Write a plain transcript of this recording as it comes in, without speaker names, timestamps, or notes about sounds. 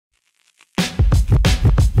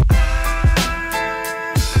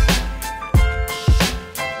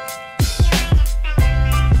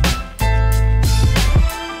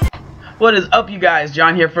What is up, you guys?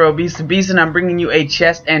 John here for Obese to Beast, and I'm bringing you a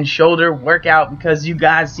chest and shoulder workout because you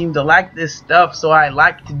guys seem to like this stuff, so I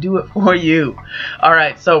like to do it for you.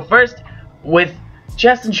 Alright, so first, with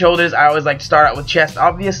chest and shoulders, I always like to start out with chest,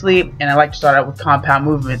 obviously, and I like to start out with compound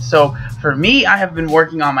movements. So for me, I have been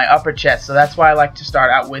working on my upper chest, so that's why I like to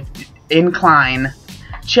start out with incline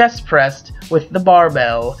chest pressed with the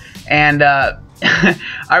barbell. And I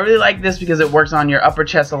really like this because it works on your upper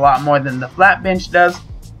chest a lot more than the flat bench does.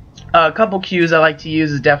 A couple cues I like to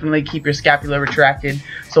use is definitely keep your scapula retracted.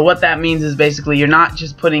 So what that means is basically you're not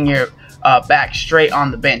just putting your back straight on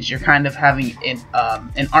the bench. You're kind of having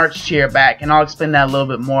an arch to your back, and I'll explain that a little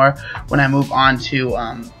bit more when I move on to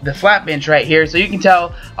the flat bench right here. So you can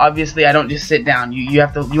tell, obviously, I don't just sit down. You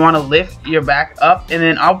want to lift your back up, and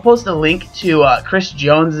then I'll post a link to Chris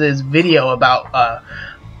Jones's video about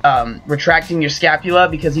retracting your scapula,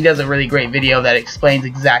 because he does a really great video that explains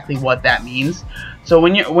exactly what that means. So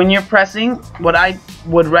when you're pressing, what I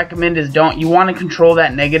would recommend is you want to control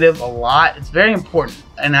that negative a lot. It's very important,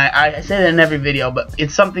 and I say that in every video, but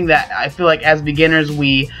it's something that I feel like as beginners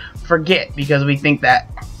we forget, because we think that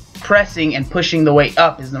pressing and pushing the weight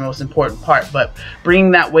up is the most important part, but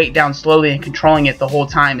bringing that weight down slowly and controlling it the whole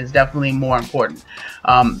time is definitely more important.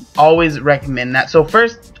 Always recommend that. So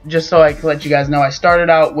first, just so I can let you guys know, I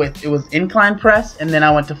started out with, it was incline press, and then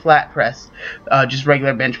I went to flat press, just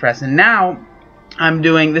regular bench press, and now I'm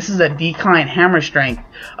doing, this is a decline hammer strength.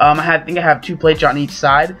 I think I have 2 plates on each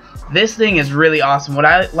side. This thing is really awesome. What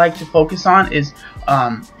I like to focus on is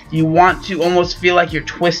you want to almost feel like you're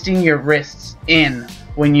twisting your wrists in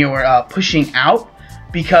when you're pushing out,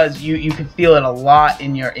 because you can feel it a lot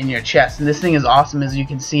in your chest. And this thing is awesome, as you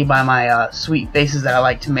can see by my sweet faces that I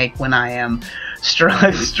like to make when I am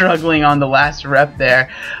struggling on the last rep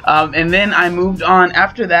there. And then I moved on,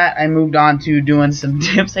 after that I moved on to doing some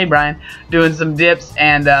dips. Hey Brian. Doing some dips,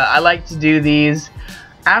 and I like to do these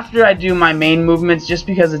after I do my main movements, just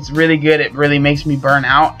because it's really good. It really makes me burn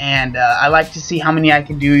out, and I like to see how many I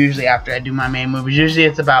can do usually after I do my main movements. Usually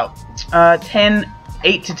it's about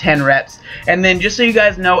 8 to 10 reps. And then just so you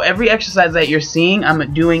guys know, every exercise that you're seeing,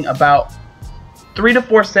 I'm doing about 3 to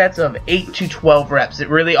 4 sets of 8 to 12 reps. It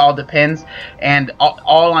really all depends, and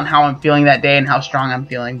all on how I'm feeling that day and how strong I'm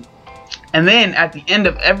feeling. And then at the end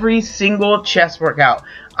of every single chest workout,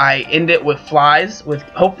 I end it with flies,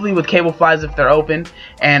 hopefully with cable flies if they're open.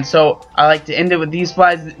 And so I like to end it with these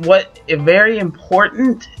flies. What a very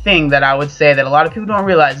important thing that I would say that a lot of people don't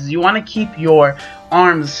realize is you want to keep your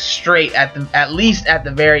arms straight at least at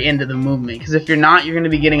the very end of the movement, because if you're not, you're going to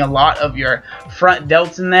be getting a lot of your front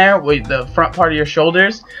delts in there with the front part of your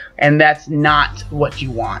shoulders, and that's not what you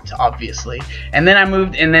want, obviously. And then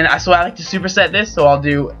so I like to superset this, so I'll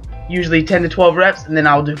do usually 10 to 12 reps, and then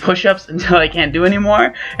I'll do push-ups until I can't do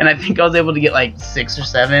anymore. And I think I was able to get like 6 or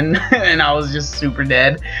 7 and I was just super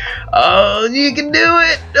dead. Oh, you can do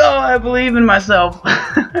it! Oh, I believe in myself.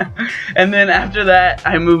 And then after that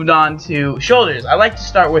I moved on to shoulders. I like to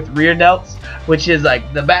start with rear delts, which is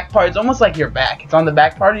like the back part. It's almost like your back. It's on the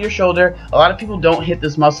back part of your shoulder. A lot of people don't hit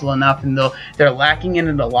this muscle enough, and they're lacking in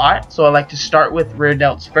it a lot, so I like to start with rear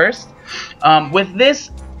delts first. With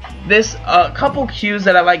this couple cues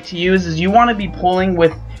that I like to use is you want to be pulling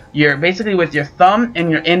with basically with your thumb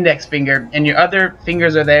and your index finger, and your other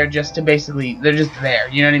fingers are there just to they're just there,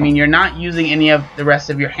 you know what I mean? You're not using any of the rest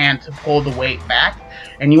of your hand to pull the weight back,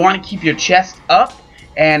 and you want to keep your chest up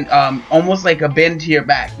and almost like a bend to your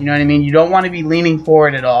back, you know what I mean? You don't want to be leaning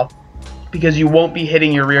forward at all, because you won't be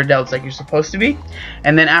hitting your rear delts like you're supposed to be.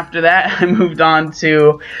 And then after that I moved on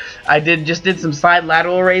to, just did some side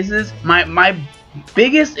lateral raises. My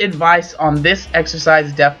biggest advice on this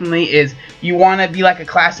exercise definitely is you want to be like a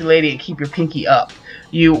classy lady and keep your pinky up.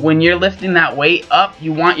 When you're lifting that weight up,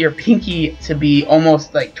 you want your pinky to be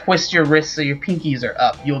almost like twist your wrist so your pinkies are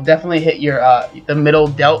up. You'll definitely hit your the middle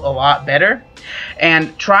delt a lot better,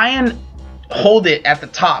 and try and hold it at the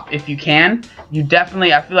top if you can.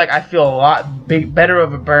 I feel like I feel a lot better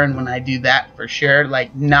of a burn when I do that, for sure.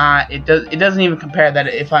 Like, it doesn't even compare that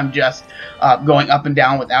if I'm just going up and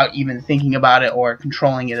down without even thinking about it or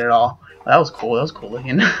controlling it at all. Well, that was cool. That was cool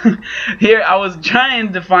looking. Here I was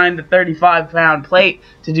trying to find a 35-pound plate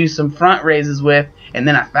to do some front raises with, and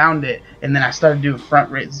then I found it, and then I started doing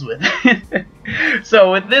front raises with it.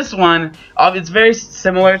 So with this one, it's very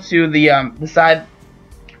similar to the side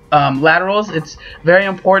laterals. It's very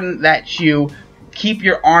important that you keep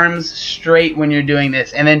your arms straight when you're doing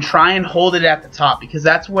this, and then try and hold it at the top, because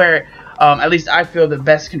that's where at least I feel the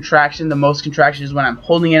most contraction is when I'm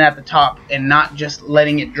holding it at the top and not just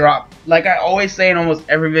letting it drop. Like I always say in almost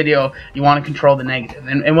every video, you want to control the negative,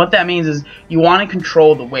 and what that means is you want to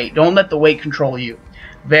control the weight. Don't let the weight control you.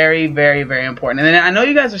 Very, very, very important. And then I know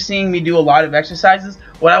you guys are seeing me do a lot of exercises.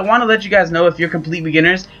 What I want to let you guys know, if you're complete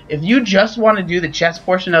beginners, if you just want to do the chest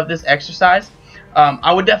portion of this exercise,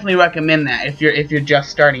 I would definitely recommend that if you're just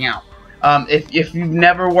starting out. If you've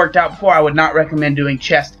never worked out before, I would not recommend doing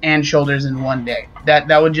chest and shoulders in one day.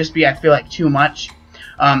 That would just be, I feel like, too much.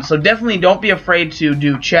 So definitely don't be afraid to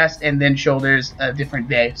do chest and then shoulders a different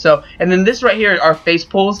day. So, and then this right here are face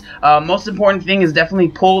pulls. Most important thing is definitely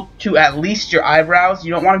pull to at least your eyebrows.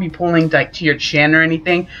 You don't want to be pulling like to your chin or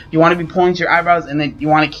anything. You want to be pulling to your eyebrows, and then you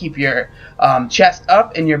want to keep your chest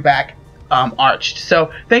up and your back arched.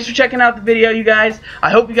 So thanks for checking out the video, you guys.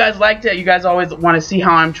 I hope you guys liked it. You guys always want to see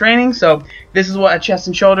how I'm training, so this is what a chest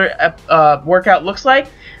and shoulder workout looks like.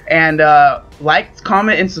 And like,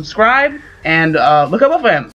 comment, and subscribe, and look up for him.